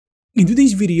In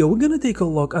today's video, we're gonna take a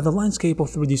look at the landscape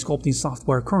of 3D sculpting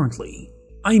software currently.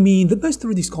 I mean, the best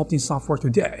 3D sculpting software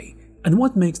today, and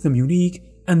what makes them unique,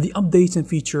 and the updates and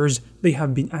features they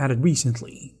have been added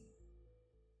recently.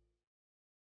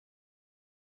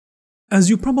 As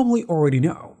you probably already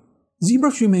know,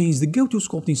 ZBrush remains the go-to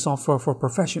sculpting software for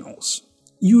professionals,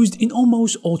 used in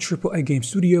almost all AAA game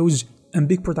studios and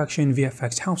big production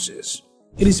VFX houses.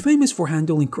 It is famous for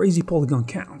handling crazy polygon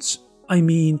counts. I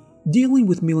mean, dealing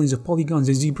with millions of polygons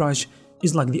in ZBrush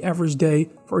is like the average day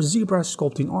for a ZBrush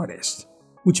sculpting artist,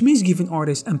 which means giving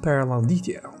artists unparalleled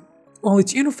detail. While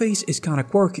its interface is kinda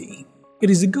quirky, it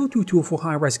is the go-to tool for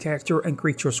high-res character and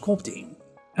creature sculpting,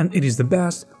 and it is the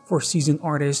best for seasoned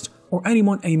artists or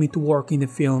anyone aiming to work in the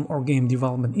film or game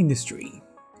development industry.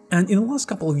 And in the last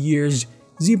couple of years,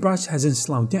 ZBrush hasn't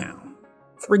slowed down.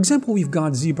 For example, we've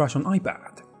got ZBrush on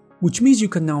iPad, which means you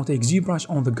can now take ZBrush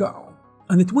on the go,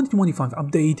 and the 2025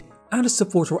 update added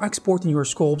support for exporting your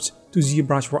sculpts to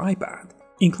ZBrush for iPad,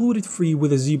 included free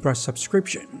with a ZBrush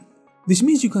subscription. This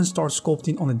means you can start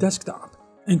sculpting on the desktop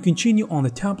and continue on the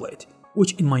tablet,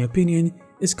 which in my opinion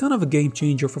is kind of a game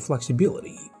changer for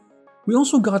flexibility. We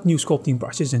also got new sculpting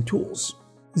brushes and tools.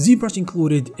 ZBrush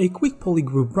included a quick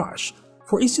polygroup brush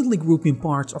for instantly grouping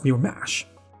parts of your mesh,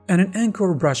 and an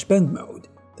anchor brush bend mode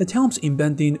that helps in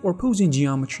bending or posing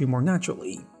geometry more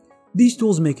naturally. These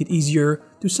tools make it easier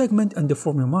to segment and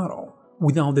deform your model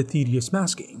without the tedious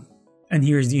masking. And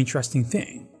here's the interesting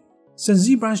thing. Since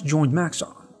ZBrush joined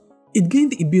Maxon, it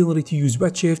gained the ability to use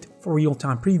Redshift for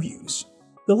real-time previews.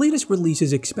 The latest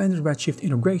releases expanded Redshift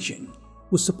integration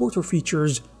with support for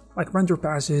features like render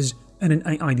passes and an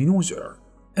AI denoiser,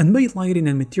 and made lighting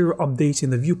and material updates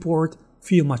in the viewport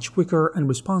feel much quicker and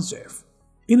responsive,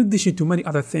 in addition to many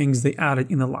other things they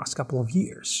added in the last couple of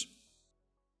years.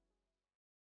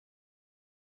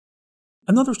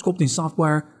 Another sculpting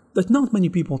software that not many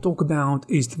people talk about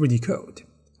is 3D Code.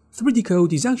 3D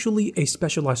Code is actually a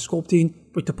specialized sculpting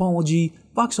for topology,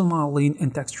 voxel modeling,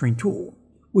 and texturing tool,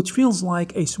 which feels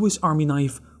like a Swiss Army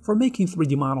knife for making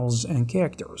 3D models and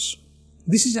characters.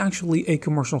 This is actually a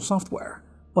commercial software,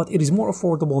 but it is more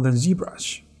affordable than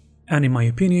ZBrush. And in my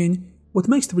opinion, what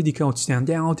makes 3D Code stand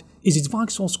out is its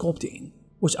voxel sculpting,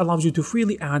 which allows you to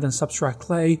freely add and subtract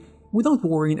clay without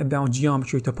worrying about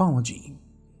geometry topology.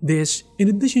 This, in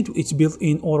addition to its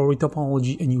built-in auto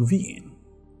retopology and UVing.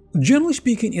 Generally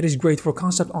speaking, it is great for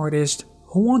concept artists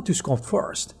who want to sculpt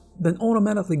first, then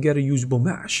automatically get a usable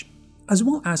mesh, as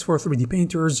well as for 3D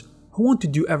painters who want to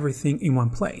do everything in one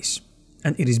place.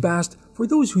 And it is best for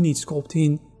those who need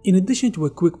sculpting in addition to a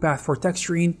quick path for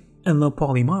texturing and low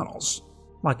poly models,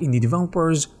 like indie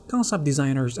developers, concept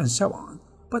designers, and so on,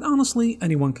 but honestly,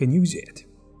 anyone can use it.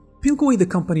 Pilgway, the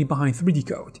company behind 3D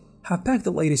Code, have packed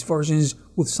the latest versions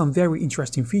with some very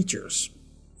interesting features.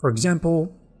 For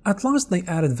example, at last they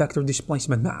added vector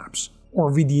displacement maps,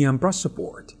 or VDM brush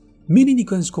support, meaning you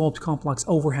can sculpt complex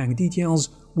overhang details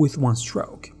with one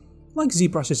stroke, like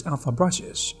ZBrush's alpha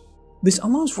brushes. This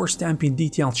allows for stamping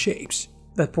detailed shapes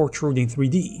that protrude in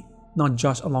 3D, not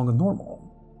just along a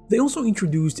normal. They also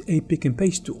introduced a pick and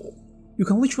paste tool. You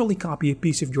can literally copy a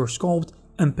piece of your sculpt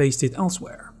and paste it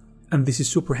elsewhere, and this is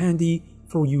super handy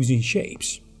for using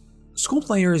shapes. Sculpt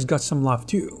layers got some love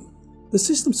too. The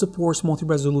system supports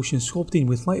multi-resolution sculpting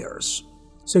with layers,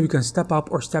 so you can step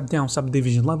up or step down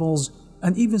subdivision levels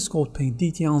and even sculpt paint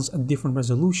details at different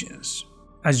resolutions.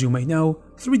 As you may know,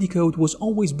 3D Code was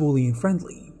always Boolean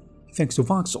friendly, thanks to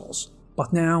voxels,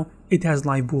 but now it has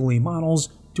live Boolean models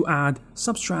to add,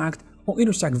 subtract, or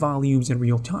intersect volumes in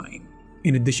real time.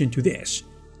 In addition to this,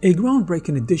 a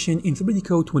groundbreaking addition in 3D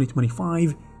Code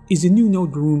 2025 is the new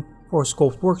node room for a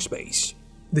Sculpt workspace.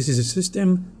 This is a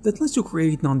system that lets you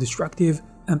create non-destructive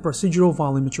and procedural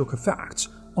volumetric effects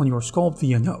on your sculpt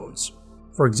via nodes.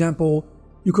 For example,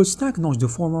 you could stack notch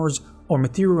deformers or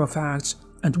material effects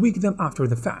and tweak them after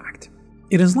the fact.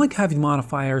 It is like having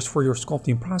modifiers for your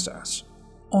sculpting process.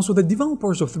 Also, the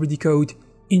developers of 3D Code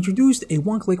introduced a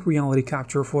one-click reality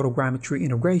capture photogrammetry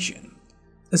integration.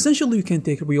 Essentially, you can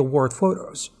take real-world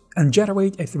photos and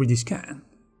generate a 3D scan,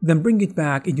 then bring it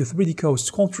back into 3D Code's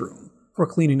Sculpt room for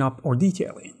cleaning up or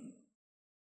detailing.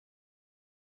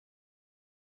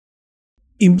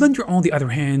 In Blender, on the other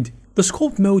hand, the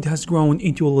Sculpt mode has grown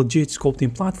into a legit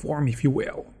sculpting platform, if you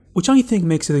will, which I think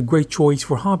makes it a great choice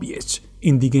for hobbyists,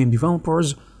 indie game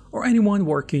developers, or anyone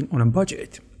working on a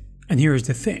budget. And here's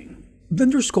the thing,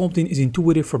 Blender sculpting is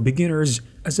intuitive for beginners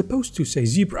as opposed to, say,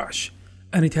 ZBrush,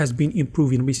 and it has been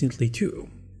improving recently too.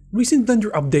 Recent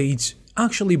Blender updates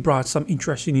actually brought some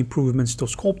interesting improvements to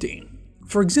sculpting.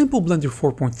 For example, Blender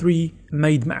 4.3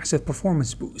 made massive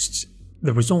performance boosts.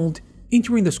 The result,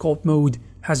 entering the Sculpt mode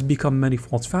has become many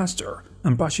folds faster,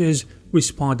 and brushes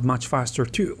respond much faster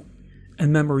too,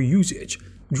 and memory usage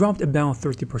dropped about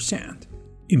 30%.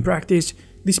 In practice,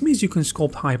 this means you can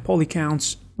sculpt high poly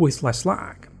counts with less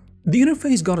lag. The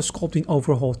interface got a sculpting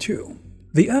overhaul too.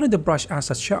 They added a brush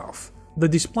asset shelf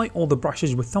that display all the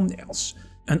brushes with thumbnails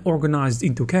and organized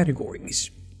into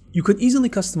categories. You can easily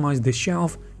customize this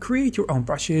shelf, create your own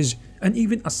brushes, and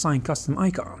even assign custom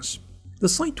icons. The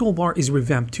side toolbar is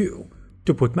revamped too,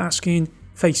 to put masking,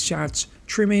 face shots,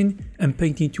 trimming, and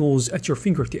painting tools at your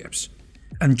fingertips.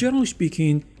 And generally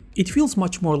speaking, it feels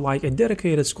much more like a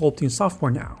dedicated sculpting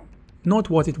software now, not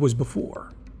what it was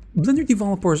before. Blender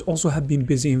developers also have been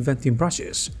busy inventing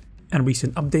brushes, and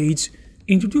recent updates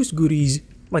introduced goodies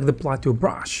like the plateau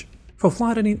brush for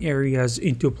flattening areas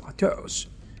into plateaus,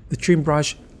 the trim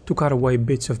brush to cut away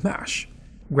bits of mesh,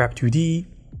 Grab 2D,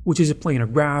 which is a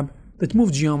planar grab that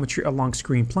moves geometry along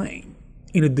screen plane,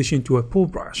 in addition to a pull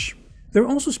brush. There are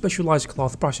also specialized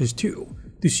cloth brushes too,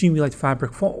 to simulate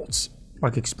fabric folds,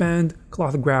 like expand,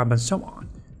 cloth grab, and so on,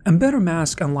 and better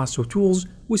mask and lasso tools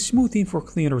with smoothing for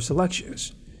cleaner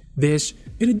selections. This,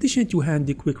 in addition to a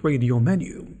handy quick radial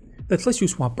menu that lets you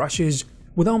swap brushes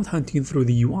without hunting through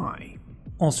the UI.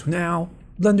 Also now,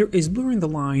 Blender is blurring the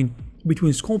line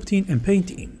between sculpting and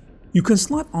painting. You can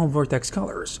slap on vertex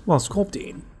colors while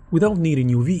sculpting without needing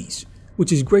UVs,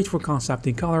 which is great for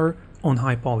concepting color on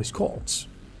high poly sculpts.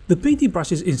 The painting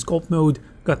brushes in sculpt mode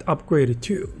got upgraded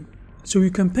too, so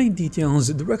you can paint details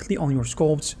directly on your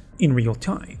sculpts in real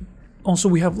time. Also,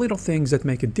 we have little things that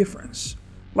make a difference,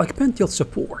 like pen tilt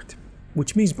support,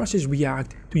 which means brushes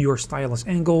react to your stylus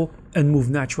angle and move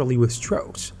naturally with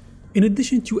strokes, in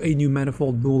addition to a new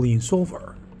manifold Boolean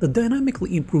solver that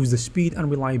dynamically improves the speed and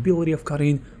reliability of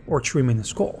cutting or trimming a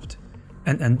sculpt.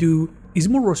 And undo is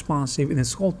more responsive in the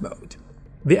sculpt mode.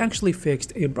 They actually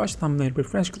fixed a brush thumbnail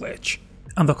refresh glitch,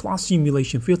 and the cloth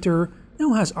simulation filter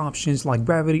now has options like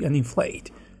gravity and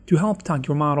inflate to help tug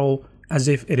your model as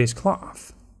if it is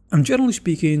cloth. And generally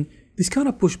speaking, this kind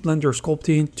of pushed Blender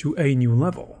sculpting to a new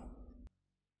level.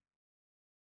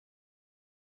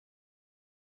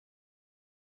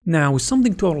 Now, with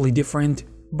something totally different,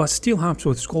 but still helps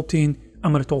with sculpting,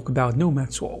 I'm going to talk about Nomad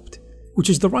Sculpt, which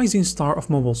is the rising star of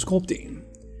mobile sculpting.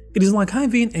 It is like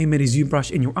having a mini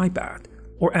ZBrush in your iPad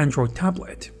or Android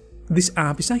tablet. This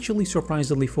app is actually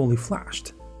surprisingly fully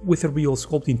flashed, with a real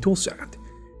sculpting toolset.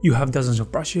 You have dozens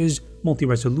of brushes,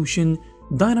 multi-resolution,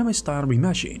 dynamic style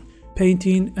remeshing,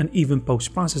 painting, and even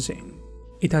post-processing.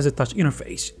 It has a touch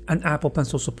interface and Apple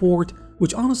Pencil support,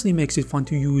 which honestly makes it fun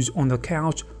to use on the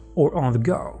couch or on the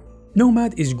go.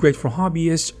 Nomad is great for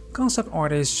hobbyists, concept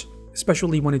artists,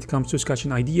 especially when it comes to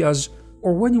sketching ideas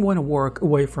or when you want to work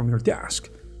away from your desk.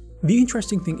 The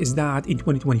interesting thing is that in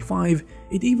 2025,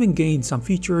 it even gained some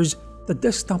features that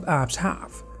desktop apps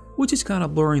have, which is kind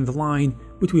of blurring the line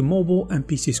between mobile and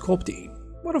PC sculpting.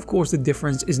 But of course the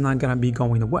difference is not gonna be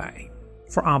going away,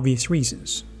 for obvious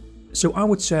reasons. So I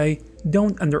would say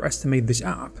don't underestimate this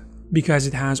app, because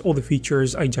it has all the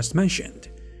features I just mentioned.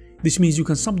 This means you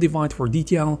can subdivide for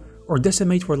detail, or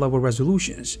decimate for lower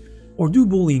resolutions, or do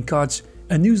Boolean cuts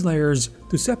and use layers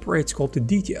to separate sculpted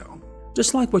detail,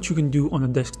 just like what you can do on a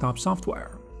desktop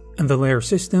software. And the layer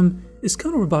system is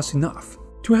kind of robust enough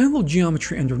to handle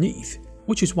geometry underneath,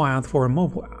 which is wild for a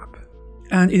mobile app.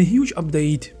 And in a huge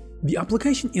update, the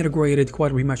application integrated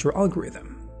quad remeasure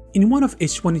algorithm in one of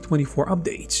its 2024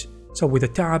 updates, so with a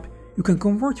tab, you can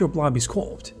convert your blobby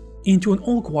sculpt into an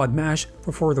all-quad mesh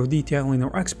for further detailing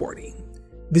or exporting.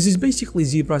 This is basically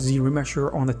ZBrush Z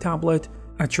Remeasure on the tablet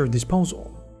at your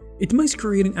disposal. It makes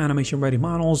creating animation-ready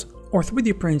models or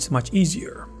 3D prints much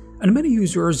easier, and many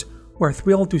users were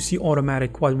thrilled to see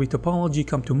automatic quad retopology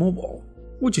come to mobile,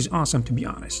 which is awesome to be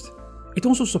honest. It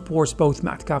also supports both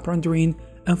matte cap rendering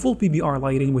and full PBR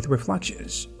lighting with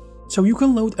reflections, so you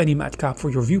can load any matte cap for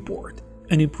your viewport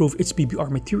and improve its PBR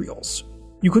materials.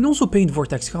 You can also paint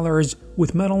vertex colors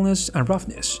with metalness and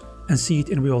roughness and see it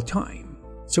in real time.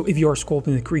 So if you are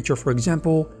sculpting a creature, for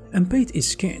example, and paint its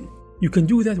skin, you can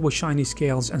do that with shiny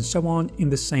scales and so on in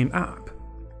the same app.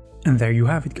 And there you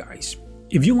have it, guys.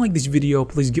 If you like this video,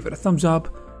 please give it a thumbs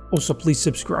up. Also, please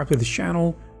subscribe to the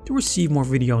channel to receive more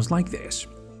videos like this.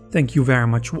 Thank you very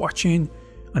much for watching,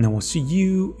 and I will see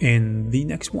you in the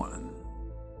next one.